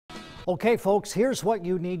Okay, folks, here's what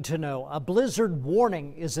you need to know. A blizzard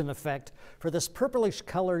warning is in effect for this purplish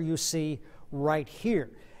color you see right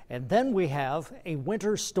here. And then we have a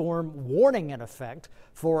winter storm warning in effect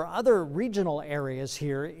for other regional areas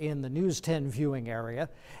here in the News 10 viewing area.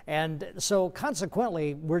 And so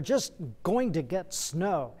consequently, we're just going to get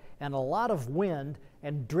snow and a lot of wind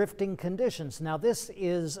and drifting conditions. Now, this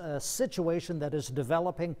is a situation that is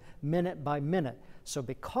developing minute by minute. So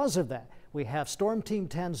because of that, we have Storm Team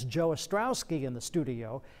 10's Joe Ostrowski in the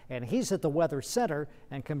studio, and he's at the Weather Center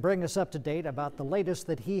and can bring us up to date about the latest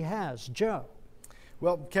that he has. Joe.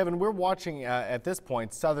 Well, Kevin, we're watching at this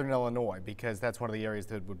point southern Illinois because that's one of the areas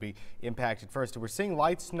that would be impacted first. We're seeing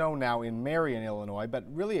light snow now in Marion, Illinois, but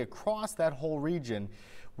really across that whole region,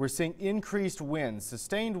 we're seeing increased winds,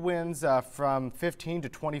 sustained winds from 15 to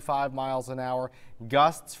 25 miles an hour,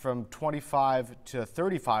 gusts from 25 to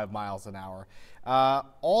 35 miles an hour.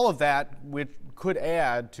 All of that which could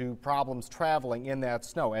add to problems traveling in that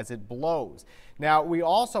snow as it blows. Now, we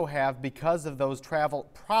also have, because of those travel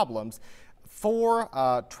problems,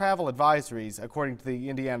 4 travel advisories, according to the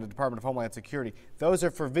Indiana Department of Homeland Security. Those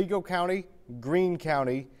are for Vigo County, Greene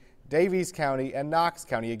County, Davies County, and Knox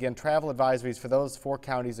County. Again, travel advisories for those 4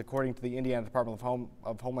 counties, according to the Indiana Department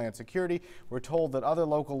of Homeland Security. We're told that other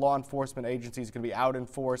local law enforcement agencies are going to be out in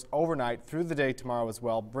force overnight through the day tomorrow as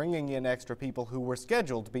well, bringing in extra people who were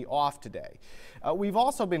scheduled to be off today. We've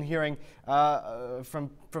also been hearing from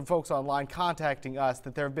folks online contacting us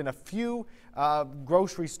that there have been a few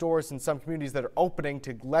grocery stores in some communities that are opening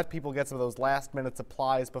to let people get some of those last-minute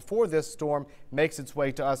supplies before this storm makes its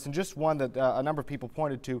way to us. And just one that a number of people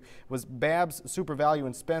pointed to was Babs Super Value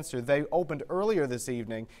in Spencer. They opened earlier this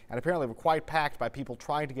evening and apparently were quite packed by people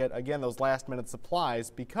trying to get, again, those last-minute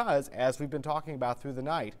supplies because, as we've been talking about through the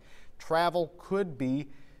night, travel could be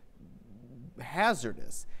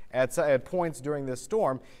hazardous at points during this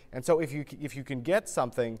storm. And so if you can get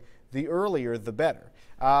something, the earlier the better.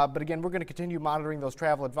 But again, we're going to continue monitoring those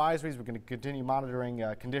travel advisories. We're going to continue monitoring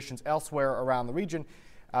conditions elsewhere around the region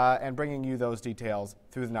and bringing you those details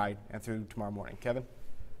through the night and through tomorrow morning. Kevin?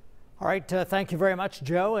 All right, thank you very much,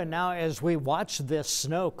 Joe. And now as we watch this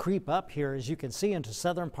snow creep up here, as you can see, into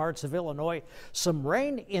southern parts of Illinois, some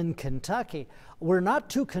rain in Kentucky. We're not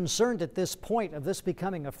too concerned at this point of this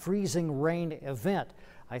becoming a freezing rain event.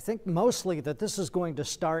 I think mostly that this is going to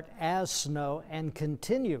start as snow and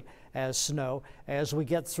continue as snow as we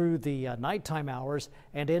get through the nighttime hours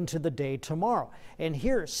and into the day tomorrow. And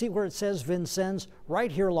here, see where it says Vincennes? Right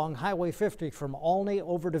here along Highway 50 from Olney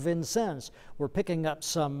over to Vincennes. We're picking up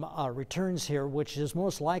some returns here, which is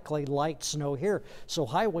most likely light snow here. So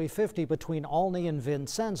Highway 50 between Olney and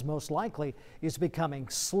Vincennes most likely is becoming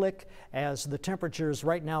slick as the temperature is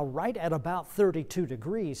right now right at about 32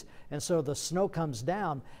 degrees. And so the snow comes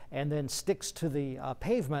down and then sticks to the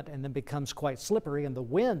pavement and then becomes quite slippery, and the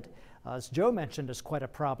wind, as Joe mentioned, is quite a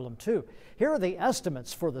problem too. Here are the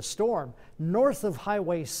estimates for the storm. North of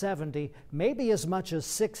Highway 70, maybe as much as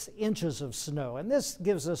 6 inches of snow, and this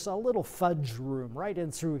gives us a little fudge room right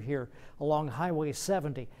in through here along Highway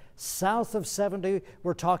 70. South of 70,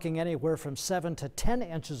 we're talking anywhere from 7 to 10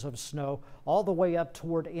 inches of snow all the way up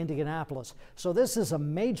toward Indianapolis. So this is a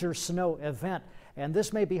major snow event, and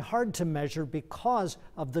this may be hard to measure because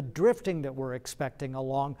of the drifting that we're expecting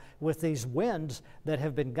along with these winds that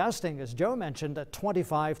have been gusting, as Joe mentioned, at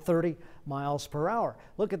 25, 30 miles per hour.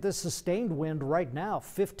 Look at this sustained wind right now,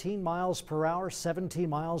 15 miles per hour, 17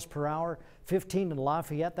 miles per hour, 15 in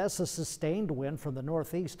Lafayette. That's a sustained wind from the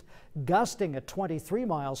northeast, gusting at 23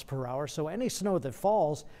 miles per hour. So any snow that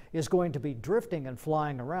falls is going to be drifting and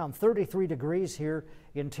flying around. 33 degrees here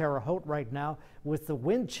in Terre Haute right now. With the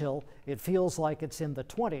wind chill, it feels like it's in the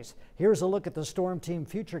 20s. Here's a look at the Storm Team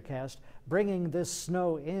Futurecast bringing this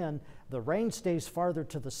snow in. The rain stays farther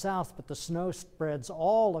to the south, but the snow spreads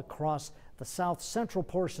all across the south central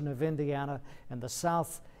portion of Indiana and the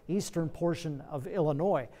southeastern portion of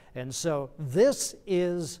Illinois. And so this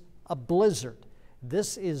is a blizzard.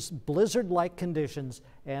 This is blizzard-like conditions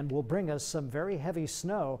and will bring us some very heavy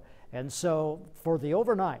snow. And so for the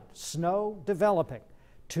overnight, snow developing,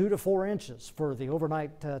 2 to 4 inches for the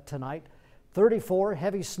overnight tonight. 34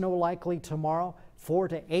 heavy snow likely tomorrow, 4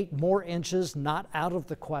 to 8 more inches not out of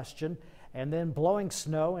the question. And then blowing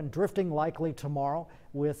snow and drifting likely tomorrow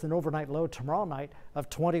with an overnight low tomorrow night of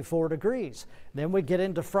 24 degrees. Then we get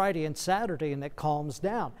into Friday and Saturday and it calms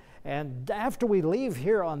down. And after we leave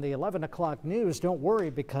here on the 11 o'clock news, don't worry,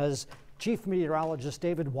 because Chief Meteorologist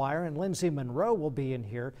David Wire and Lindsay Monroe will be in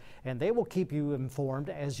here, and they will keep you informed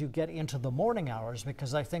as you get into the morning hours,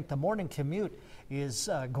 because I think the morning commute is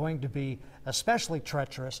going to be especially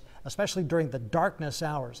treacherous, especially during the darkness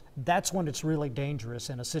hours. That's when it's really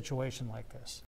dangerous in a situation like this.